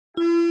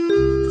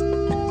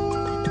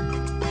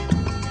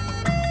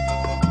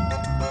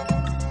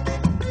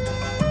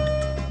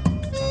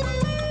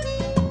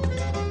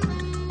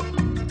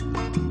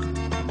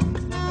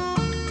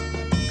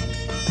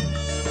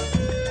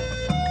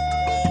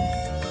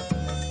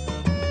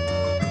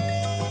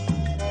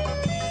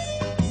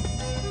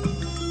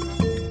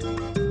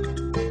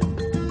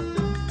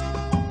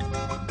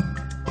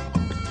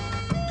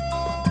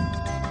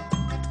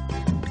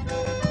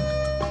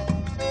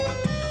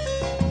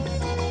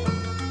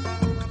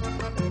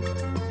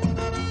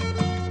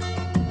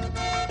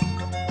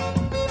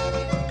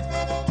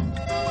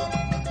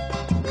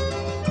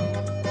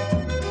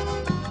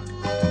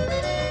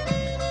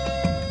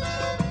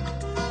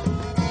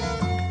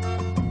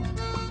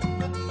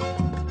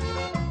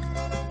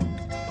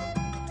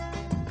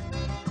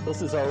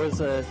This is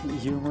always a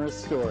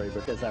humorous story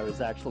because I was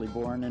actually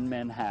born in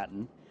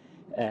Manhattan,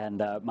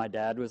 and my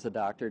dad was a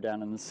doctor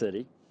down in the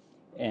city,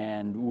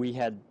 and we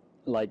had,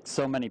 like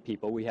so many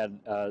people, we had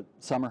a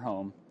summer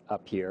home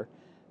up here.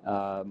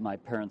 My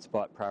parents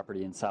bought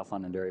property in South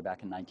Londonderry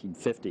back in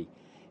 1950,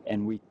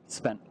 and we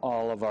spent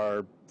all of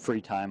our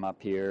free time up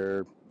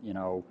here, you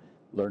know,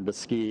 learned to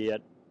ski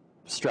at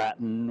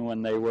Stratton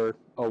when they were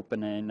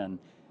opening,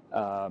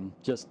 and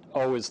just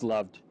always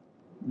loved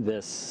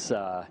this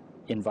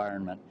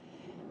environment.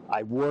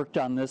 I worked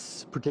on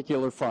this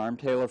particular farm,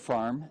 Taylor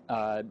Farm,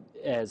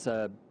 as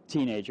a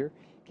teenager.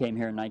 Came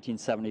here in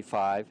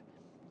 1975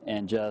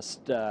 and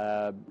just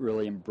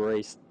really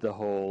embraced the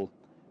whole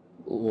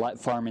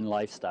farming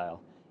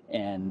lifestyle,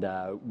 and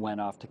went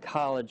off to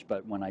college.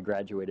 But when I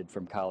graduated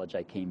from college,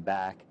 I came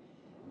back,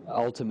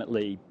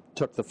 ultimately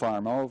took the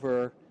farm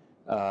over,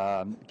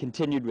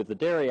 continued with the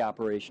dairy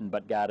operation,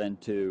 but got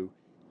into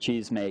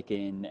cheese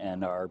making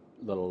and our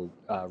little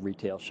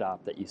retail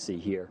shop that you see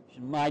here.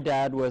 My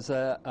dad was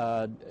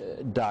a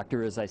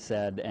doctor, as I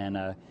said, and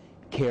a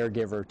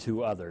caregiver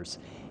to others.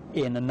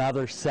 In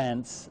another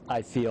sense,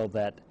 I feel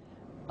that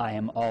I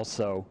am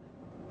also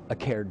a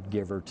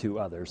caregiver to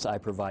others. I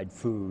provide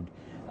food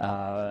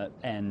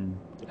and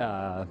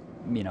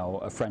you know,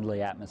 a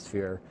friendly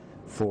atmosphere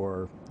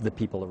for the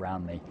people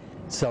around me.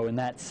 So in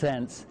that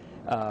sense,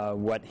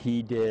 what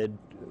he did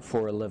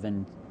for a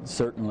living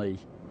certainly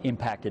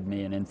impacted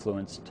me and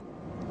influenced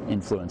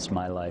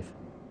my life.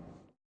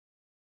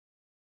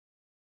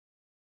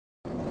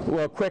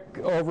 Well, quick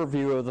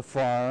overview of the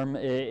farm.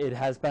 It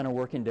has been a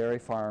working dairy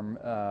farm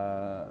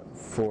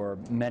for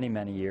many,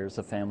 many years.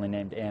 A family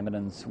named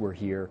Amidons were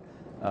here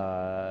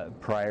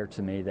prior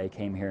to me. They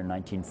came here in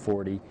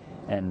 1940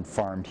 and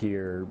farmed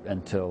here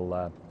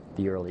until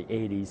the early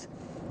 80s.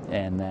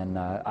 And then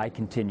I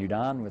continued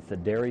on with the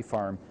dairy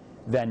farm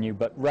venue,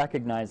 but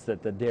recognized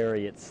that the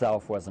dairy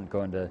itself wasn't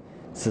going to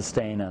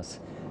sustain us.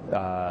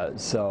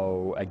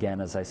 So again,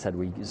 as I said,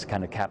 we just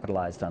kind of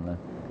capitalized on the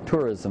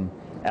tourism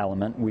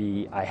element.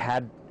 I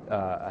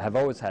have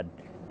always had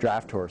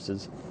draft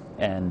horses,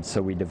 and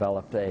so we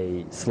developed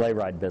a sleigh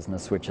ride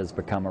business, which has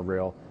become a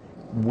real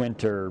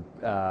winter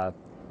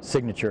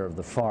signature of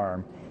the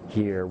farm.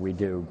 Here we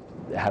do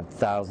have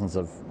thousands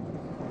of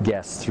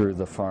guests through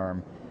the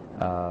farm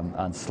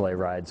on sleigh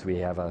rides. We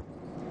have a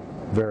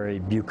very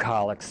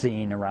bucolic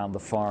scene around the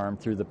farm,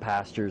 through the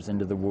pastures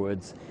into the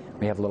woods.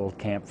 We have a little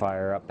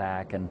campfire up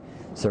back and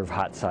serve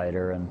hot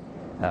cider and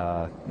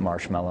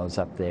marshmallows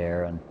up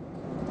there. And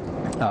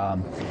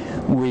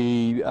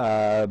we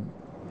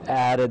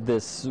added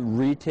this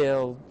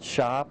retail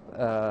shop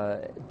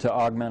to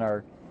augment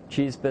our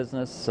cheese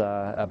business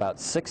about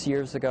 6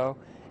 years ago,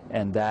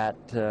 and that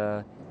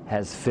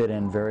has fit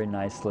in very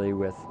nicely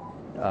with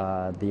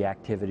the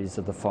activities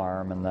of the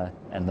farm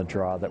and the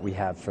draw that we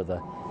have for the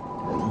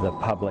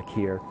public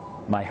here.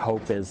 My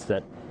hope is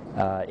that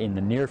in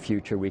the near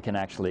future we can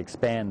actually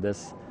expand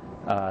this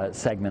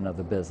segment of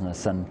the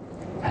business and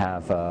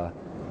have a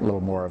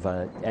little more of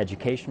an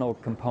educational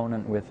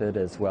component with it,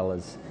 as well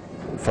as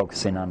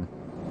focusing on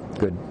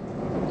good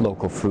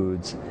local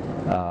foods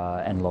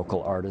and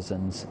local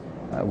artisans.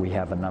 We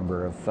have a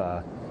number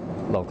of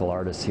local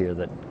artists here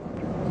that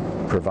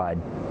provide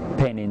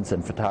paintings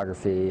and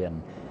photography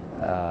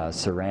and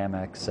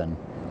ceramics and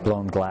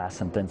blown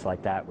glass and things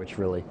like that, which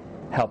really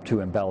help to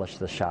embellish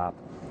the shop.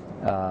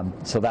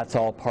 So that's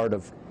all part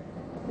of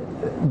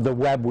the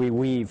web we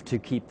weave to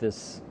keep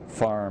this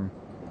farm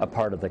a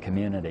part of the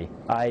community.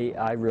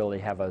 I really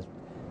have a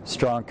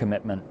strong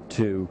commitment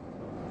to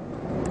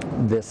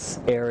this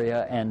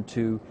area and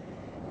to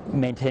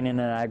maintaining an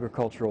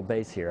agricultural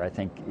base here. I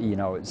think, you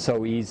know, it's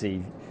so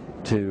easy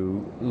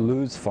to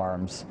lose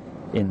farms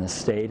in the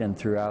state and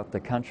throughout the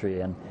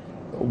country, and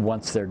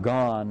once they're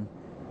gone,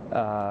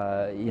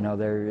 you know,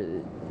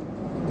 they're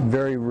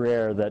very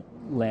rare that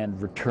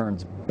land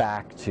returns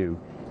back to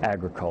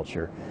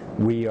agriculture.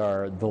 We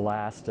are the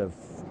last of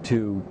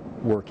 2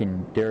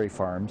 working dairy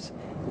farms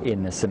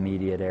in this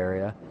immediate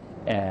area,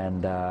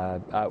 and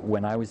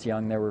when I was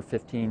young there were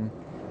 15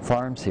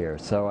 farms here.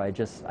 So I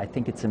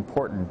think it's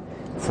important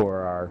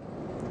for our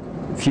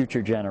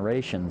future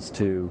generations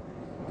to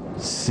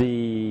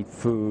see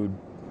food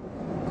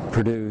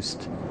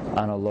produced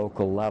on a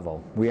local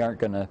level. We aren't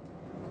going to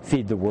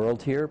feed the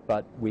world here,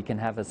 but we can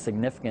have a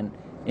significant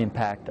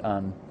impact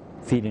on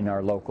feeding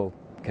our local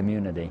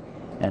community,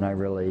 and I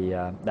really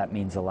that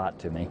means a lot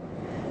to me.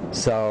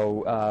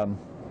 So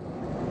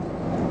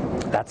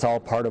that's all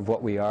part of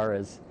what we are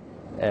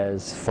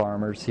as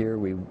farmers here.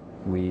 We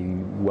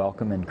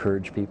welcome,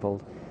 encourage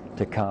people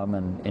to come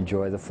and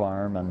enjoy the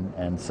farm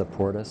and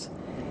support us,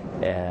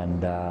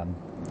 and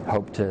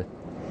hope to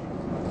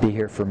be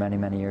here for many,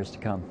 many years to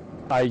come.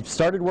 I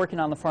started working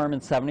on the farm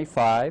in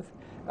 '75,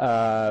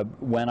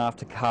 went off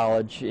to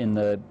college in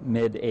the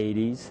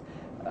mid-'80s,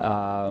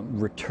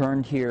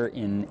 returned here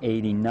in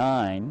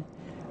 '89,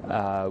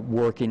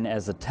 working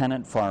as a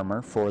tenant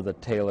farmer for the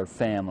Taylor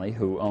family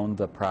who owned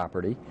the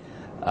property,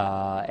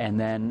 and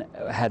then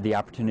had the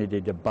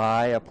opportunity to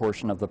buy a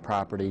portion of the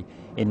property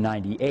in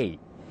 '98.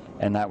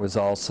 and that was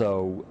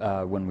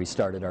also when we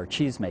started our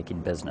cheese-making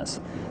business.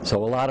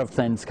 So a lot of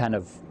things kind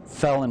of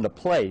fell into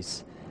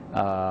place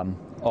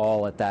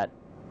all at that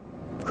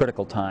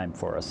critical time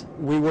for us.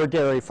 We were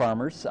dairy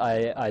farmers.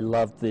 I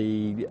loved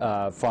the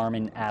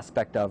farming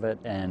aspect of it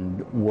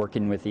and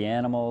working with the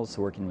animals,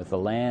 working with the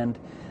land.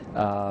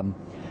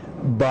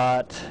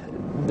 But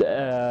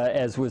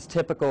as was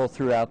typical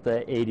throughout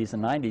the 80s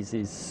and 90s,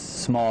 these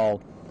small,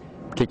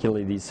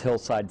 particularly these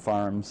hillside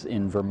farms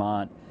in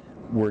Vermont,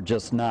 were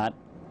just not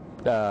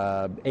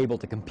able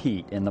to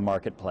compete in the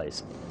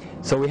marketplace.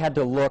 So we had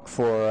to look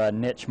for a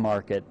niche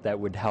market that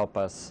would help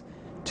us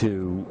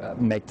to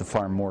make the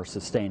farm more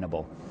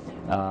sustainable.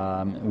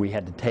 We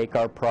had to take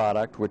our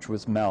product, which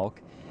was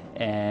milk,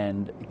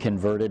 and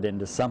convert it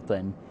into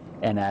something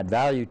and add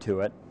value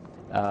to it.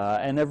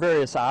 And there are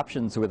various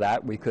options with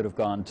that. We could have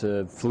gone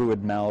to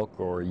fluid milk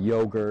or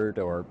yogurt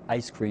or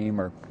ice cream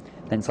or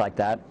things like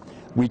that.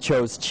 We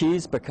chose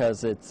cheese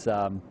because it's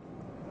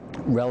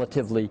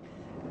relatively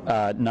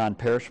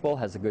non-perishable,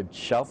 has a good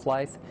shelf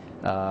life.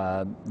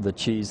 The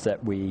cheese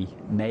that we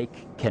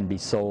make can be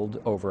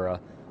sold over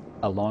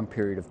a long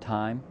period of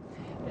time,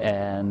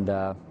 and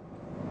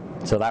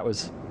so that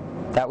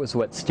was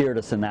what steered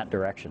us in that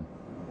direction.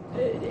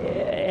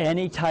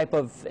 Any type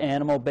of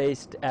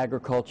animal-based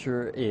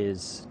agriculture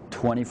is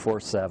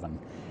 24/7.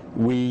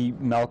 We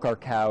milk our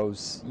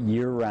cows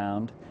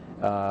year-round,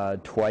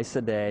 twice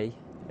a day,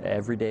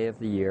 every day of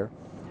the year.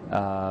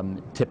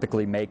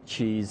 Typically make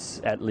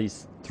cheese at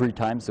least 3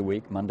 times a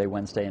week, Monday,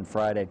 Wednesday, and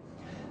Friday.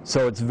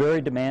 So it's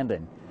very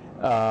demanding.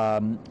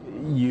 The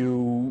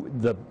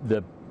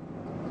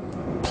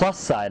plus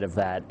side of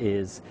that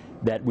is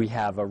that we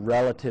have a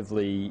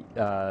relatively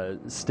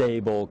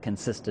stable,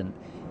 consistent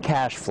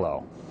cash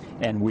flow,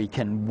 and we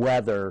can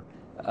weather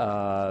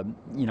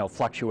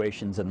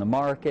fluctuations in the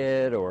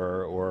market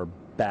or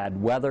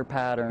bad weather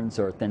patterns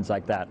or things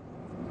like that.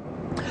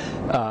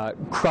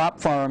 Crop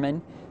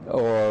farming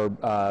or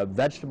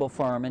vegetable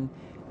farming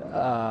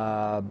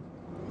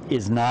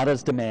is not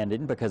as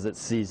demanding because it's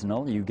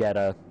seasonal. You get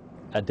a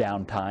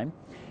downtime,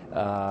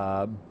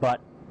 but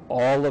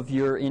all of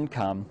your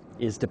income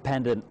is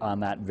dependent on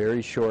that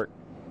very short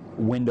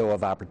window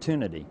of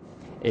opportunity.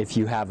 If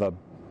you have a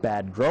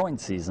bad growing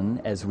season,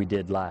 as we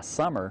did last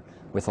summer,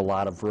 with a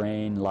lot of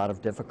rain, a lot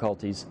of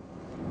difficulties,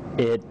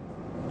 it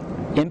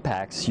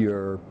impacts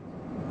your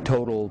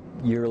total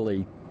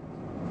yearly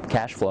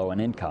cash flow and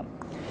income.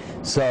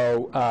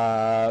 So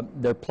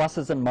there are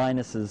pluses and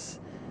minuses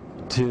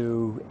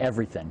to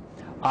everything.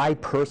 I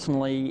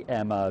personally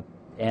am an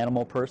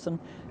animal person,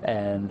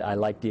 and I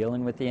like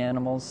dealing with the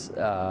animals.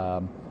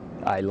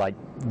 I like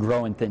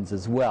growing things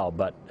as well,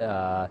 but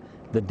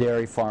the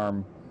dairy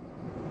farm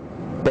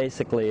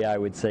basically, I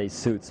would say,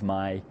 suits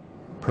my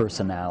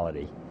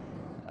personality.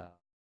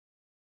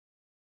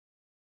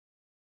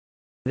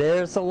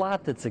 There's a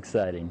lot that's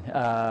exciting.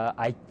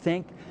 I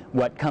think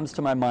what comes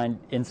to my mind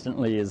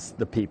instantly is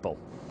the people.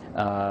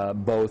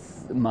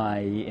 Both my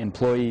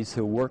employees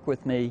who work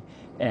with me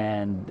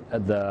and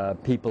the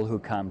people who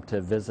come to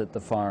visit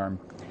the farm.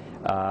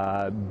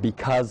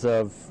 Because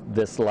of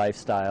this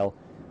lifestyle,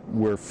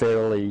 we're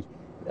fairly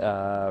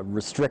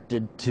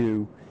restricted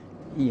to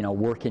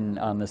working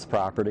on this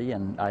property,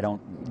 and I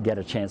don't get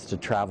a chance to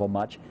travel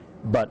much,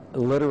 but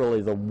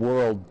literally the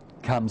world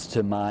comes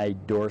to my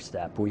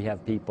doorstep. We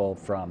have people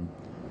from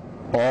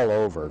all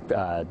over.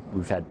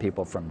 We've had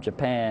people from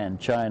Japan,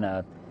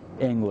 China,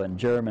 England,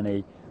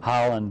 Germany,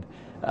 Holland,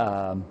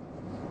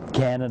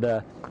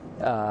 Canada,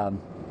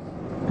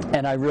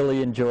 and I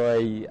really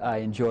enjoy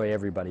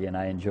everybody, and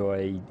I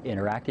enjoy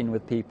interacting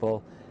with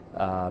people.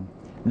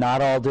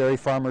 Not all dairy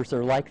farmers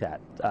are like that.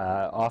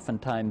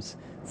 Oftentimes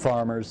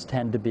farmers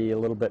tend to be a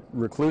little bit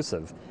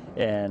reclusive,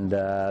 and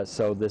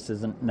so this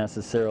isn't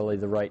necessarily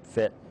the right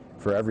fit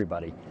for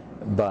everybody.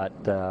 But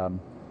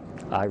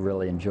I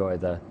really enjoy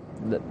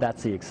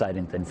that's the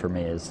exciting thing for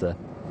me, is the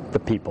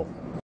people.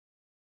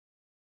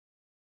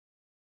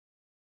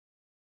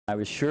 I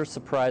was sure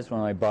surprised when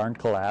my barn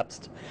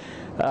collapsed.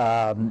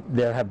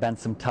 There have been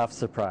some tough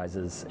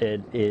surprises.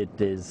 It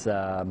is,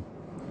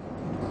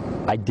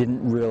 I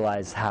didn't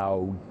realize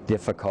how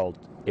difficult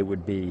it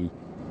would be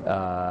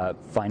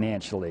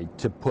financially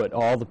to put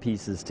all the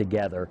pieces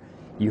together.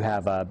 You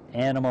have an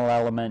animal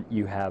element,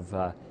 you have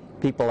a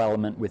people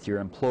element with your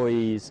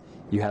employees,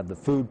 you have the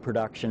food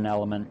production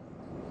element,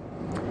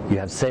 you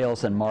have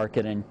sales and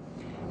marketing,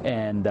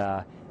 and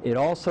it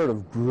all sort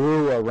of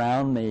grew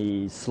around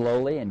me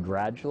slowly and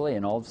gradually,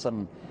 and all of a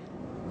sudden,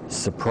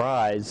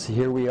 surprise,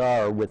 here we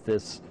are with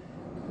this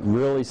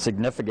really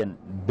significant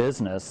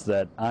business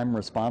that I'm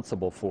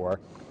responsible for,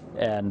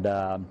 and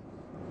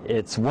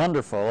it's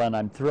wonderful, and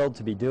I'm thrilled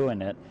to be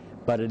doing it,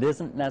 but it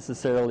isn't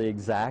necessarily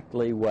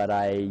exactly what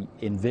I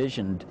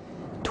envisioned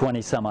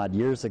 20 some odd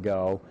years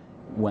ago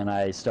when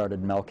I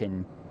started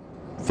milking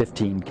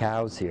 15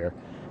 cows here.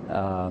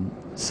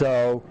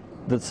 So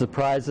the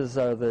surprises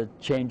are the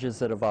changes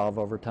that evolve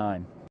over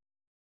time.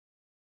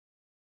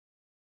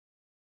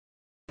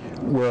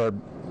 We're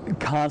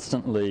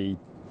constantly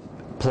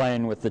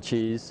playing with the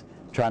cheese,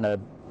 trying to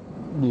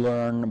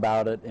learn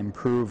about it,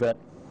 improve it.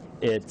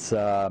 It's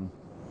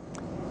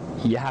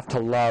you have to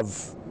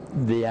love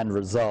the end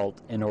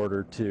result in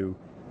order to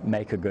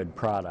make a good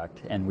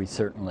product, and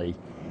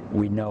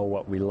we know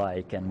what we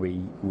like, and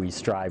we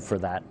strive for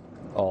that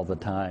all the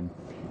time.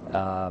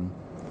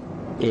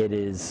 It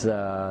is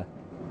a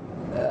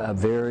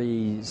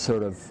very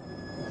sort of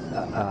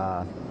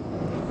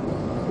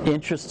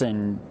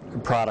interesting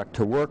product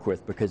to work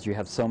with because you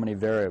have so many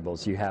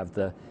variables. You have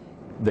the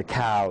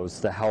cows,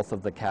 the health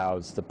of the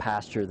cows, the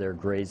pasture they're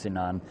grazing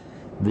on,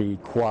 the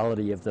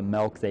quality of the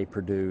milk they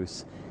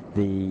produce,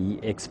 the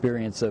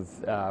experience of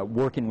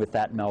working with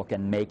that milk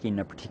and making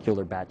a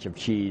particular batch of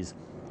cheese,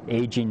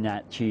 aging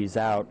that cheese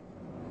out,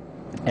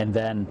 and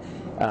then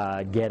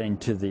getting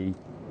to the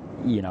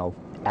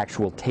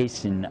actual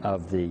tasting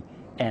of the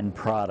end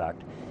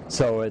product.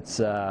 So it's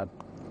a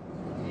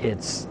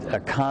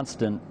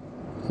constant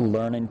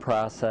learning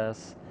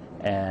process,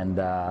 and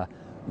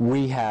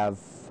we have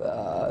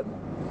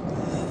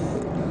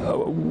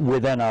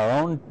within our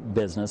own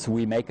business,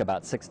 we make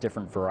about 6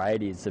 different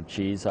varieties of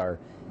cheese. Our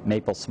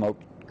maple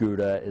smoked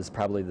Gouda is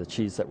probably the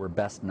cheese that we're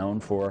best known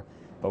for,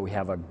 but we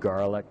have a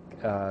garlic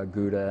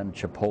Gouda and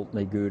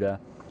chipotle Gouda,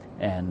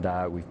 and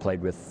we've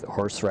played with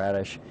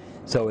horseradish.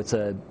 So it's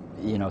a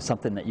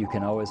something that you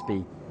can always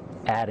be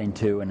adding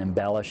to and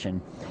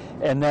embellishing.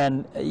 And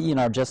then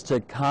just to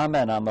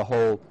comment on the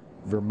whole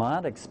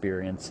Vermont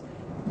experience,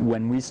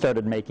 when we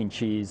started making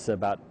cheese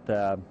about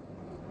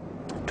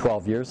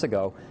 12 years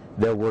ago,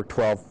 there were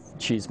 12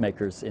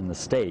 cheesemakers in the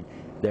state.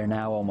 There are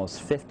now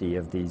almost 50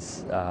 of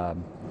these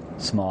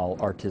small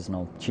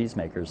artisanal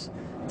cheesemakers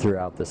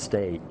throughout the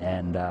state,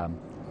 and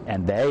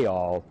they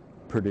all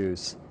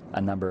produce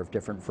a number of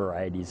different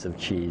varieties of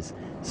cheese.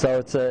 So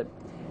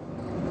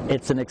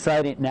it's an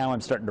exciting, now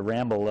I'm starting to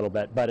ramble a little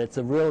bit, but it's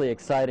a really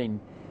exciting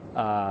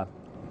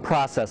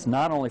process,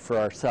 not only for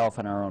ourselves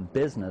and our own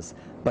business,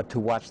 but to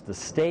watch the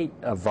state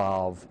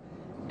evolve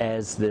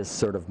as this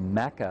sort of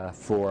mecca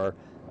for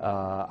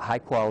high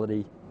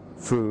quality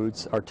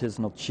foods,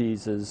 artisanal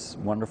cheeses,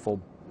 wonderful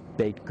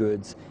baked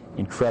goods,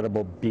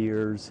 incredible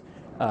beers.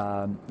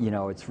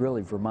 It's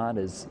really, Vermont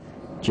is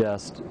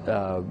just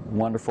a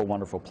wonderful,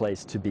 wonderful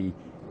place to be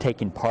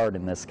taking part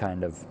in this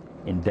kind of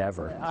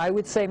endeavor. I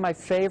would say my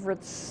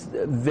favorites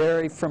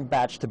vary from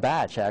batch to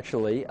batch,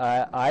 actually.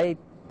 I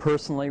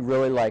personally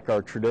really like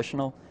our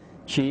traditional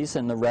cheese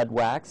in the red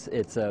wax.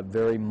 It's a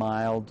very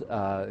mild,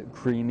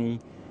 creamy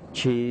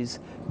cheese,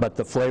 but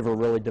the flavor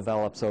really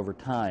develops over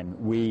time.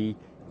 We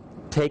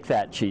take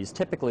that cheese,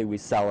 typically we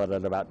sell it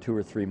at about 2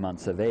 or 3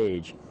 months of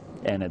age,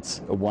 and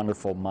it's a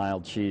wonderful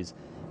mild cheese,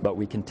 but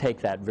we can take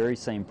that very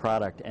same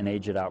product and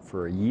age it out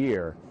for a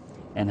year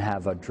and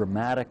have a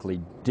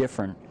dramatically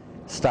different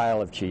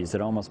style of cheese.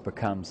 It almost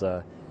becomes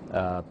a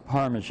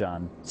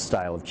Parmesan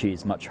style of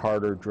cheese, much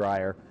harder,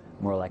 drier,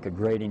 more like a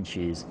grating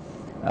cheese,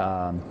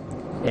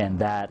 and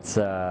that's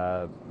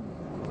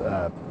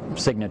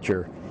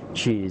signature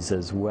cheese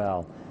as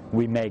well.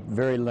 We make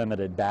very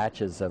limited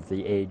batches of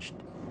the aged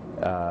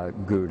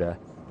Gouda,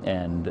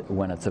 and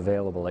when it's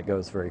available it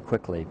goes very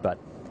quickly, but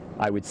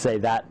I would say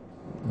that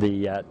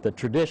the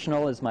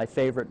traditional is my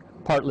favorite,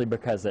 partly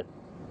because it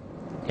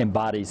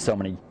embodies so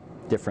many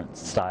different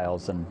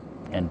styles and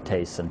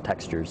tastes and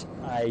textures.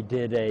 I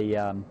did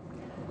an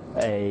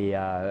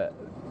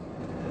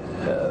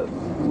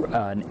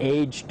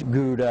aged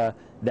Gouda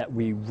that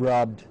we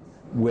rubbed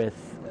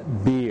with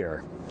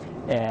beer,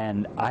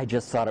 and I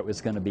just thought it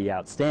was going to be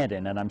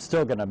outstanding, and I'm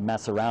still going to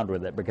mess around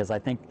with it because I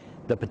think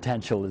the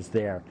potential is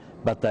there.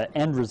 But the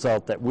end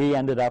result that we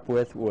ended up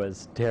with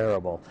was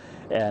terrible,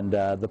 and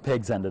the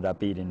pigs ended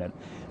up eating it.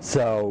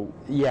 So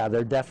yeah,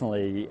 there are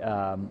definitely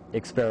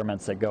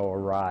experiments that go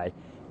awry.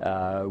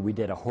 We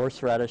did a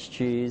horseradish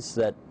cheese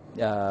that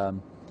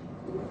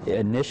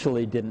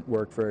initially didn't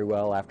work very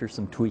well. After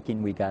some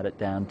tweaking, we got it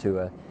down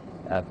to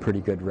a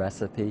pretty good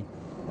recipe.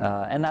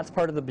 And that's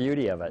part of the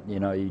beauty of it.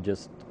 You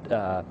just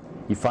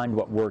you find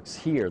what works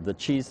here. The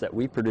cheese that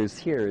we produce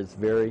here is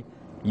very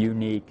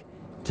unique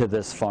to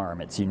this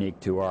farm. It's unique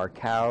to our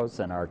cows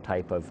and our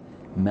type of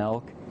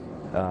milk,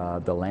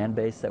 the land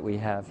base that we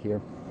have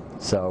here.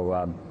 So,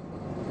 a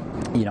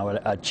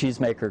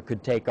cheesemaker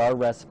could take our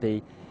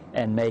recipe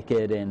and make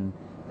it in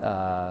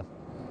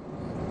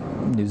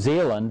New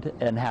Zealand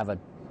and have a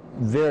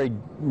very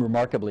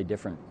remarkably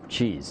different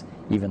cheese,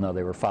 even though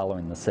they were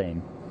following the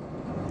same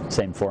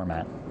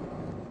format.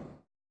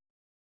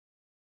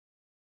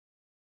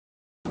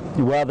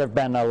 Well, there have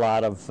been a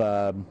lot of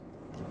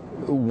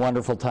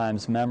wonderful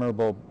times,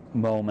 memorable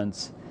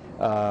moments.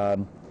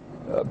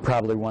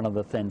 Probably one of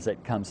the things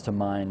that comes to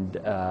mind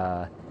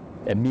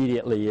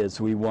immediately is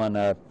we won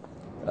a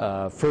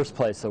first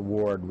place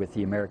award with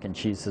the American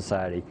Cheese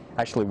Society.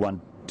 Actually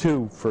won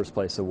 2 first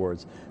place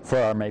awards for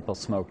our maple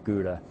smoked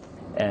Gouda,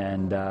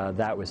 and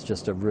that was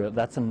just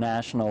that's a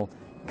national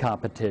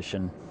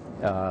competition,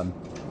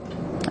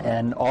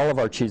 and all of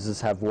our cheeses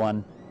have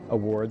won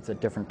awards at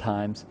different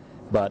times,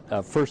 but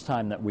first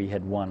time that we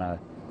had won a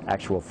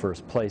actual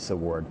first place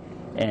award.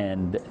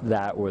 and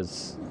that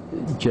was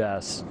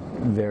just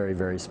very,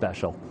 very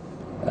special.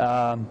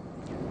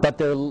 But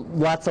there are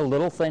lots of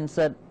little things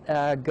that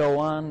go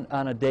on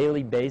a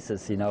daily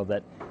basis, you know,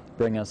 that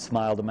bring a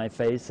smile to my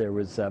face. There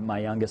was my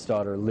youngest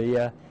daughter,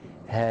 Leah,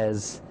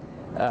 has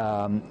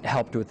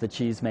helped with the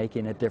cheese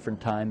making at different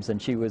times,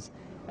 and she was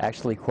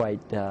actually quite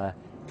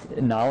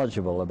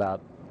knowledgeable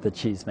about the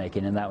cheese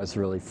making, and that was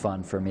really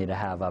fun for me to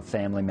have a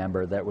family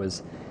member that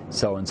was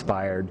so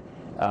inspired.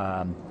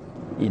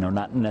 You know,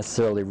 not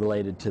necessarily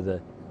related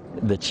to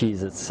the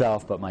cheese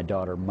itself, but my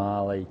daughter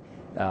Molly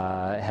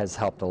has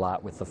helped a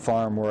lot with the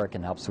farm work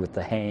and helps with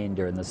the haying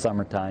during the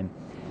summertime.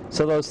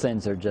 So those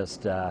things are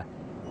just,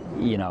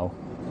 you know,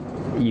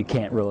 you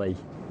can't really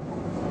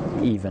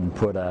even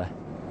put a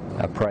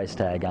price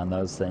tag on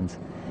those things.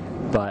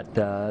 But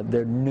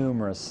there are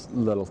numerous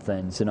little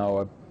things, you know,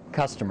 a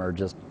customer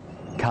just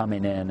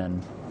coming in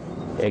and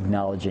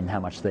acknowledging how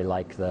much they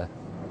like the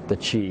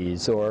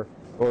cheese, or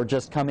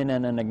just coming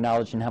in and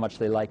acknowledging how much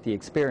they like the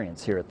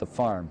experience here at the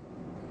farm.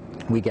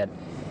 We get,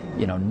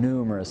 you know,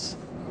 numerous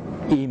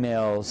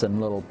emails and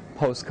little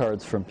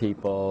postcards from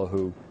people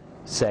who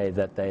say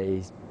that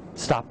they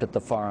stopped at the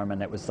farm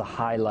and it was the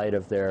highlight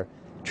of their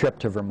trip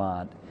to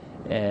Vermont,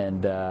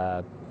 and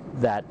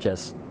that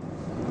just,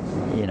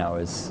 you know,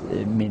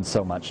 it means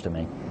so much to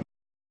me.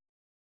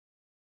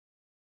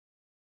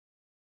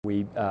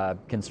 We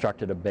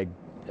constructed a big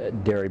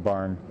dairy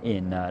barn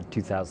in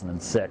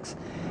 2006,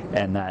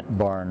 and that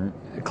barn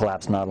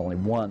collapsed not only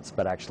once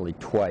but actually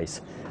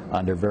twice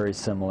under very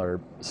similar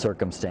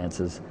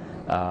circumstances,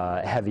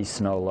 heavy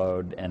snow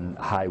load and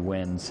high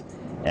winds,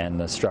 and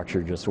the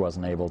structure just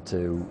wasn't able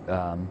to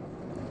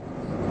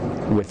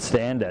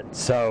withstand it.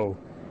 So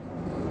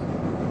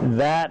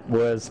that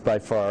was by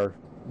far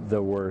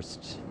the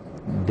worst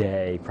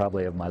day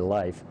probably of my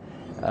life,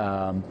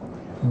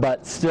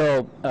 but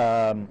still,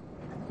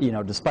 you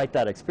know, despite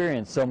that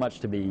experience, so much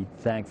to be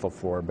thankful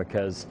for,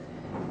 because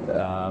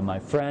my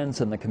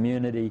friends and the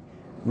community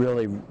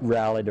really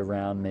rallied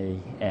around me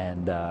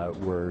and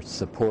were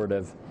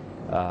supportive,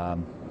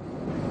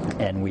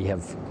 and we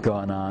have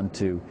gone on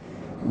to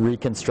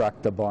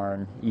reconstruct the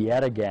barn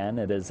yet again.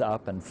 It is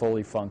up and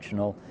fully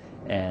functional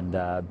and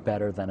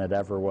better than it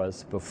ever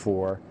was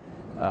before.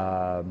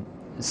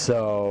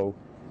 So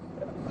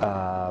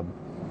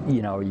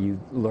you know, you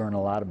learn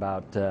a lot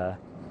about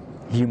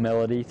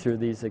humility through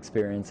these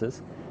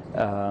experiences,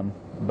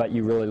 but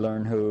you really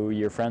learn who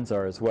your friends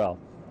are as well.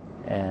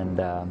 And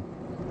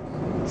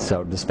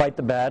so despite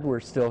the bad, we're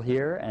still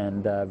here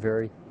and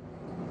very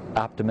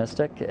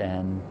optimistic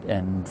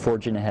and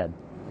forging ahead.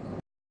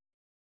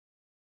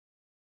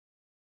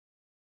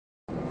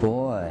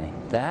 Boy,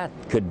 that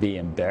could be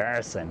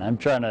embarrassing. I'm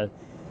trying to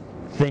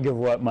think of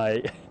what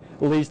my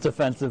least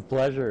offensive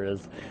pleasure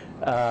is.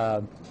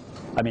 I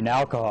mean,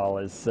 alcohol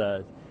is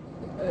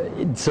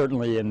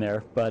certainly in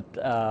there, but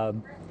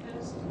oh,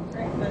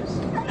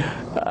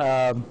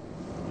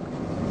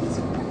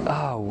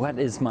 what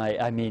is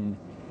I mean,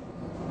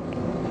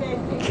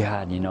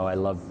 God, you know, I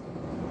love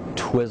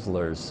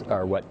Twizzlers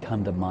are what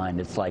come to mind.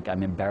 It's like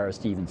I'm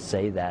embarrassed to even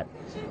say that,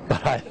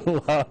 but I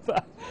love.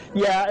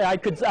 Yeah, I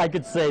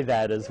could say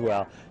that as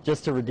well,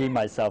 just to redeem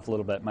myself a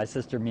little bit. My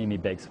sister Mimi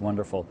bakes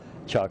wonderful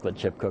chocolate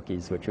chip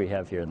cookies, which we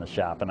have here in the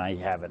shop, and I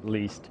have at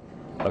least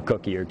a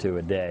cookie or two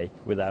a day,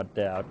 without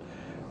doubt.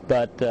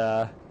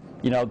 But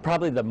you know,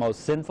 probably the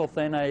most sinful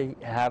thing I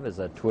have is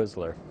a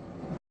Twizzler.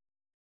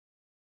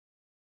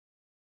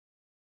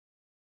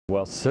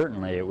 Well,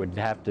 certainly it would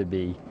have to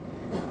be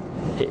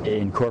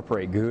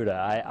incorporate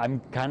Gouda. I'm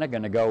kind of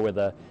going to go with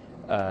a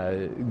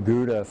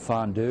Gouda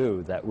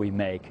fondue that we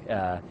make.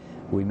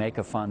 We make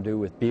a fondue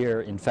with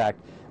beer. In fact,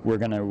 we're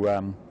going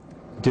to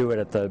do it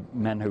at the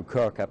Men Who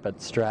Cook up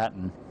at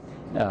Stratton,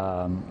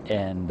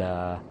 and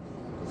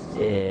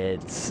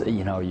it's,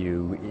 you know,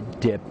 you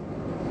dip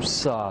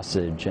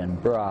sausage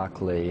and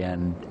broccoli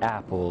and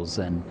apples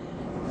and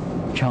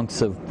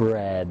chunks of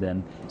bread,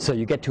 and so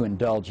you get to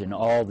indulge in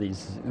all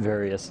these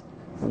various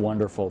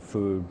wonderful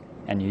food,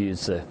 and you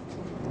use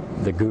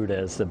the Gouda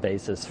as the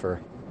basis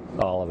for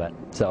all of it.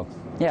 So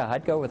yeah,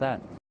 I'd go with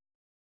that.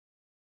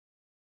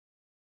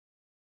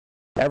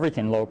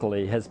 Everything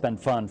locally has been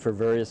fun for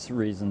various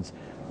reasons.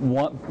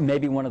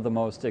 Maybe one of the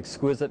most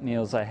exquisite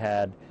meals I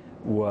had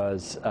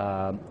was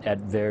at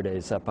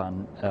Verde's up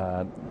on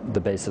the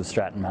base of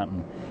Stratton Mountain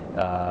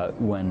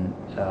when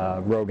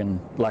Rogan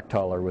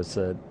Lechtaler was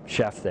the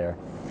chef there,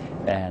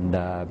 and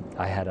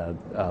I had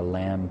a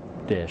lamb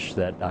dish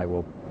that I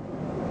will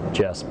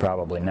just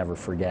probably never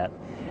forget.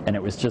 And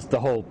it was just, the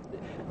whole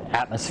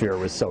atmosphere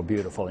was so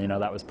beautiful. You know,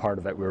 that was part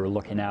of it. We were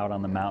looking out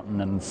on the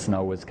mountain and the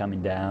snow was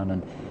coming down,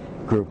 and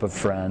group of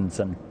friends,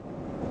 and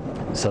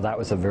so that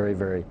was a very,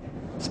 very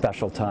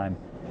special time.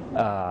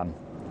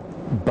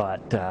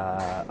 But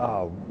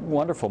oh,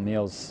 wonderful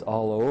meals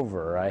all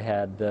over. I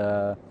had,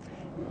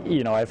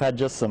 you know, I've had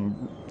just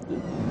some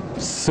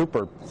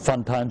super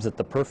fun times at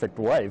the Perfect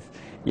Wife,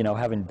 you know,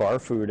 having bar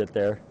food at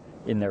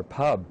in their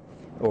pub,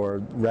 or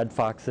Red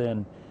Fox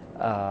Inn,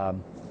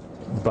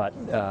 but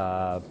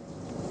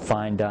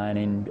fine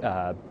dining.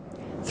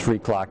 3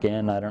 O'Clock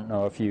Inn. I don't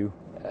know if you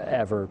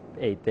ever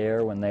ate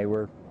there when they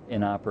were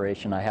in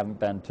operation. I haven't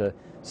been to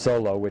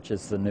Solo, which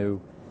is the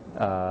new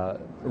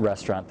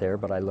restaurant there,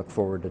 but I look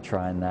forward to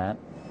trying that.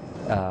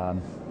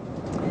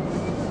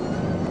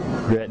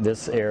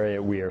 This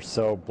area, we are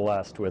so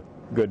blessed with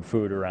good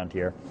food around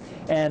here,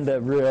 and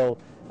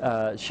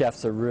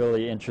chefs are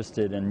really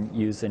interested in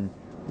using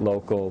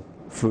local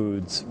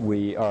foods.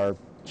 Our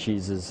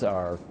cheeses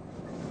are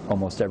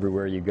almost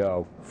everywhere you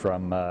go,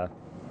 from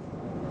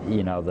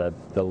you know,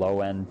 the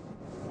low-end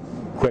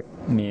quick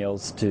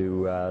meals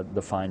to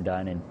the fine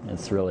dining.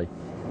 It's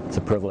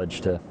a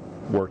privilege to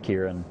work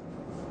here and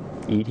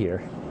eat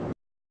here.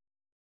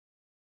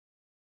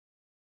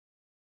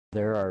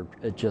 There are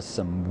just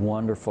some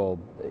wonderful,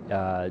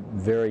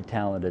 very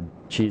talented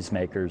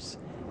cheesemakers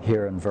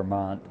here in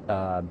Vermont.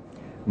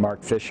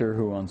 Mark Fisher,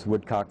 who owns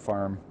Woodcock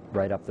Farm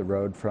right up the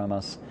road from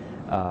us,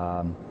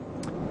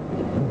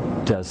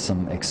 does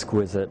some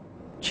exquisite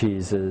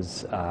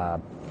cheeses.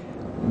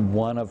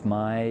 One of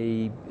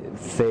my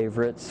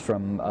favorites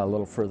from a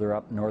little further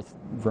up north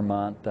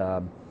Vermont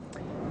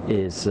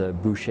is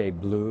Boucher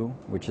Blue,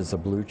 which is a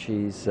blue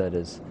cheese that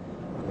is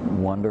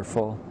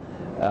wonderful.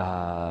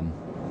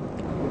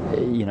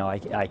 You know,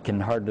 I can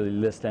hardly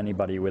list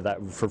anybody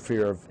without, for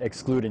fear of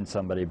excluding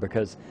somebody,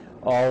 because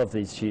all of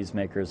these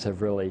cheesemakers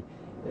have really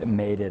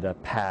made it a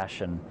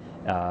passion.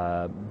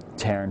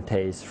 Taryn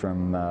Taste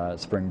from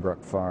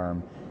Springbrook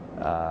Farm,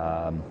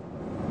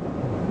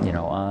 you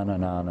know, on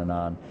and on and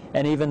on.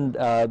 And even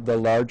the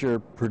larger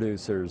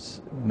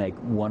producers make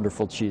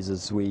wonderful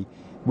cheeses. We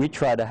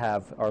try to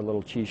have, our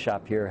little cheese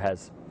shop here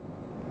has,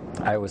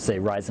 I always say,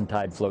 rising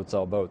tide floats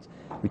all boats.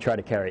 We try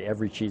to carry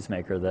every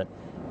cheesemaker that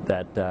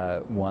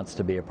wants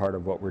to be a part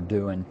of what we're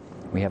doing.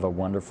 We have a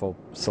wonderful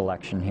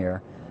selection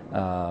here.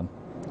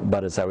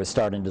 But as I was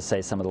starting to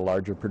say, some of the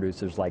larger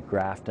producers like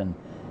Grafton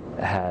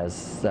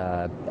has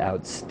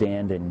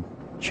outstanding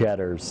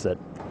cheddars that,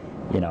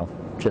 you know,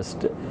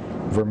 just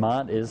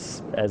Vermont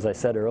is, as I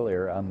said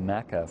earlier, a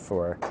mecca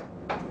for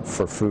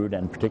food,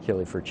 and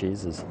particularly for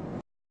cheeses.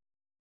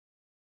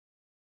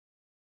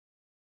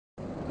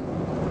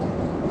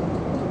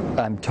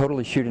 I'm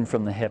totally shooting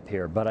from the hip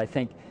here, but I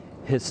think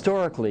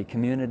historically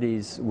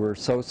communities were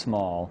so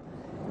small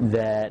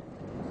that,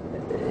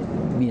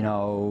 you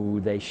know,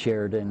 they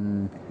shared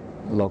in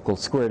local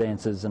square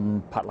dances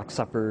and potluck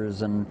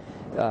suppers, and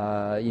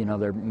you know,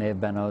 there may have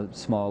been a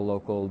small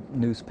local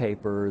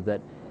newspaper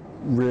that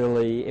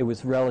really, it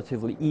was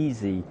relatively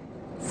easy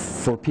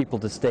for people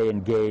to stay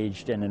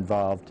engaged and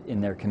involved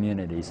in their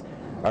communities.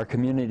 Our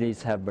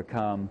communities have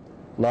become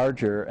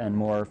larger and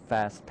more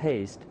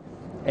fast-paced,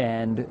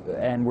 and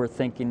we're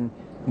thinking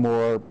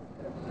more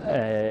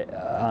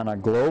on a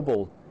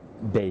global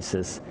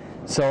basis.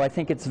 So I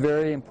think it's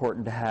very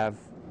important to have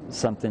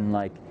something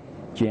like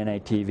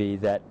gnat-tv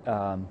that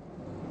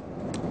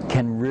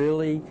can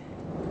really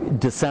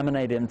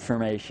disseminate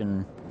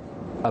information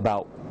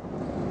about,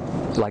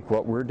 like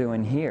what we're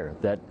doing here,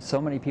 that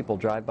so many people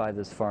drive by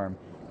this farm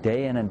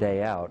day in and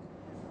day out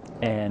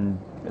and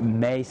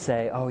may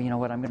say, oh, you know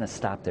what, I'm going to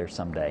stop there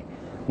someday.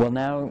 Well,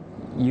 now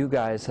you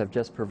guys have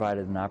just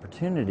provided an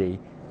opportunity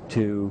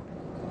to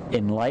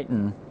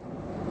enlighten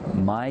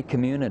my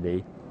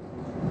community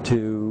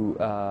to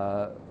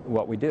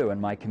what we do.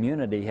 And my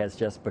community has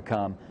just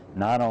become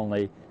not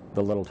only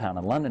the little town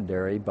of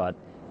Londonderry, but,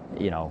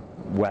 you know,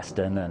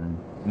 Weston and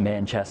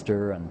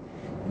Manchester and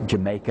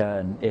Jamaica,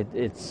 and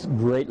it's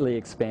greatly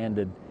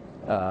expanded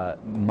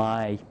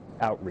my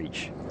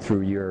outreach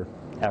through your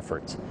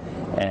efforts,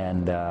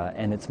 and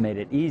it's made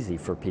it easy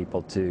for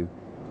people to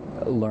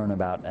learn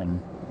about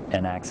and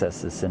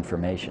access this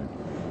information.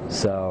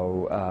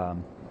 So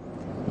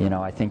you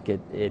know, I think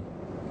it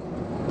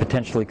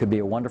potentially could be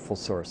a wonderful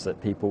source that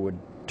people would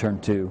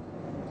turn to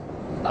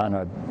on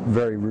a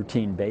very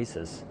routine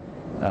basis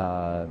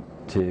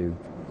to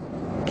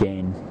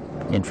gain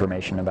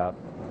information about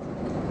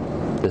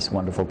this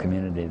wonderful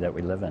community that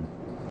we live in.